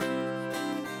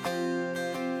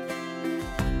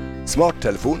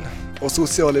Smarttelefon og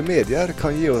sosiale medier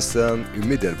kan gi oss en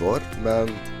umiddelbar, men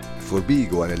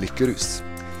forbigående lykkerus.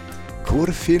 Hvor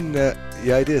finner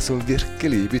jeg det som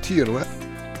virkelig betyr noe?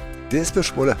 Det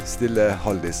spørsmålet stiller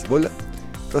Halldis Volle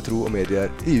fra Tro og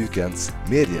Medier i ukens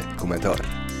mediekommentar.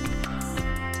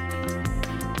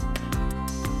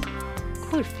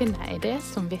 Hvor finner jeg det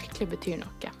som virkelig betyr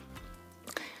noe?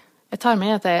 Jeg tar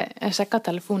med at jeg sjekker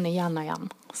telefonen igjen og igjen,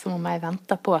 som om jeg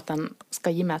venter på at den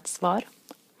skal gi meg et svar,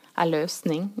 en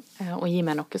løsning, og gi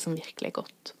meg noe som virkelig er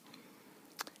godt.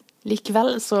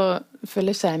 Likevel så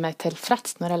føler ikke jeg meg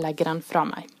tilfreds når jeg legger den fra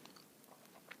meg.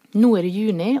 Nå er det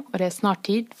juni, og det er snart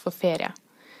tid for ferie.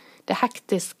 Det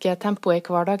hektiske tempoet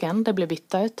i hverdagen det blir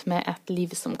byttet ut med et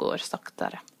liv som går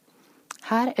saktere.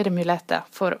 Her er det muligheter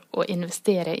for å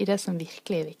investere i det som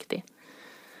virkelig er viktig.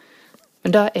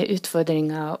 Men da er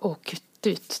utfordringen å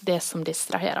kutte ut det som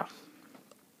distraherer.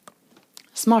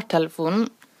 Smarttelefonen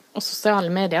og sosiale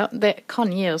medier det kan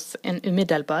gi oss en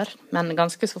umiddelbar, men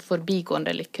ganske så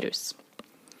forbigående lykkerus.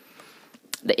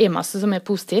 Det er masse som er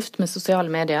positivt med sosiale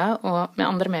medier og med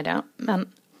andre medier, men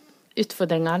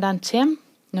utfordringen den kommer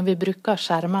når vi bruker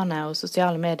skjermene og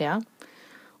sosiale medier,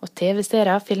 og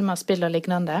TV-serier, filmer, spill og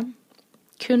lignende,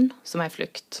 kun som en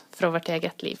flukt fra vårt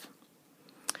eget liv.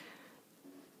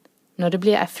 Når det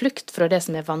blir en flukt fra det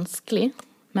som er vanskelig,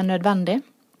 men nødvendig,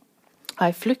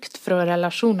 en flukt fra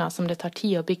relasjoner som det tar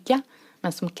tid å bygge,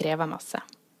 men som krever masse.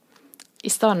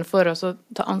 I stedet for å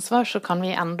ta ansvar, så kan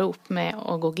vi ende opp med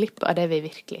å gå glipp av det vi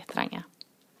virkelig trenger.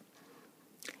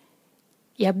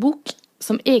 I en bok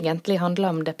som egentlig handler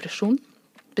om depresjon,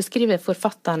 beskriver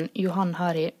forfatteren Johan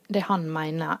Hari det han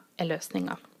mener er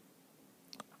løsningen.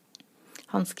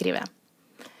 Han skriver: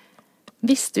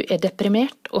 Hvis du er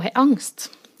deprimert og har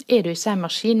angst, er du ikke en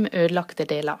maskin med ødelagte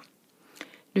deler.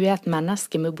 Du er et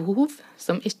menneske med behov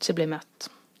som ikke blir møtt.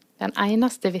 Den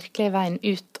eneste virkelige veien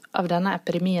ut av denne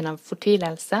epidemien av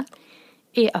fortvilelse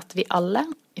er at vi alle,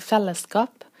 i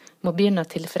fellesskap, må begynne å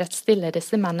tilfredsstille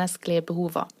disse menneskelige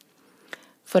behovene,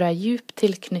 for en djup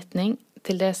tilknytning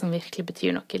til det som virkelig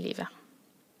betyr noe i livet.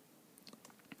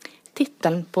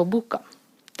 Tittelen på boka,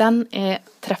 den er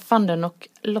treffende nok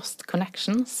Lost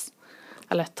Connections,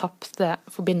 eller tapte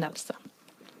forbindelser.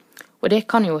 Og det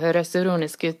kan jo høres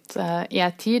ironisk ut i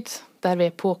en tid der vi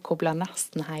er påkoblet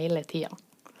nesten hele tiden.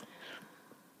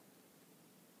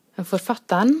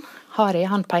 Forfatteren, Hari,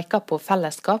 han peker på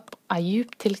fellesskap, en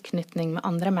djup tilknytning med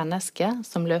andre mennesker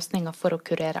som løsninger for å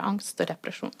kurere angst og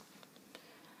depresjon.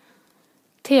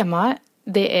 Temaet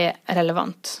det er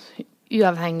relevant,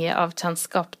 uavhengig av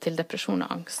kjennskap til depresjon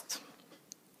og angst.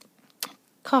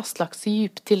 Hva slags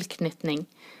djup tilknytning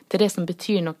til det som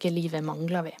betyr noe i livet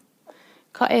mangler vi?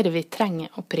 Hva er det vi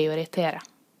trenger å prioritere?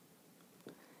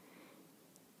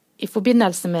 I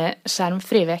forbindelse med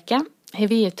skjermfri veke har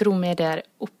vi i Tro Medier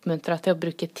oppmuntret til å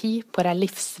bruke tid på de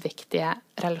livsviktige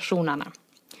relasjonene.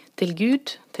 Til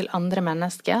Gud, til andre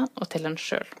mennesker og til en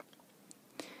selv.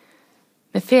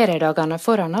 Med feriedagene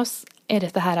foran oss er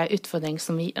dette her en utfordring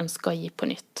som vi ønsker å gi på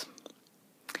nytt.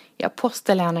 I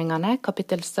Apostelgjerningene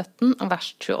kapittel 17 og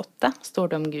vers 28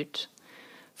 står det om Gud.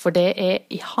 For det er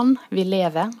i Han vi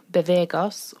lever, beveger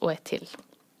oss og er til.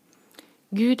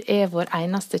 Gud er vår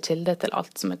eneste kilde til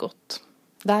alt som er godt.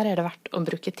 Der er det verdt å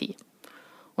bruke tid.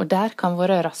 Og der kan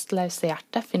våre rastløse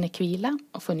hjerter finne hvile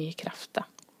og få nye krefter.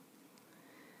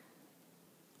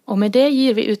 Og med det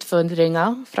gir vi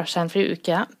utfordringer fra skjermfri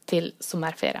uke til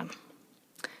sommerferien.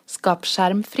 Skap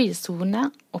skjermfri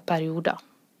zone og perioder.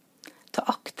 Ta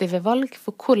aktive valg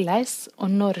for hvordan og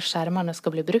når skjermene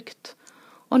skal bli brukt,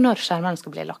 og når skjermene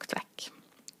skal bli lagt vekk.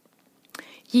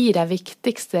 Gi de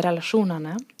viktigste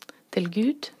relasjonene til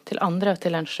Gud, til andre og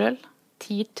til en selv,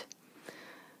 tid,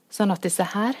 sånn at disse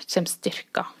her kommer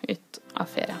styrka ut av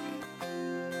ferien.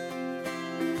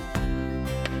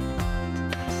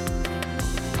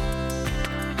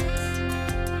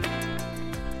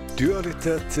 Du har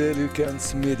lyttet til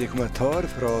ukens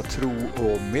mediekommentar fra Tro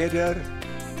og Medier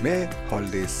med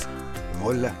Halldis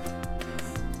Volle.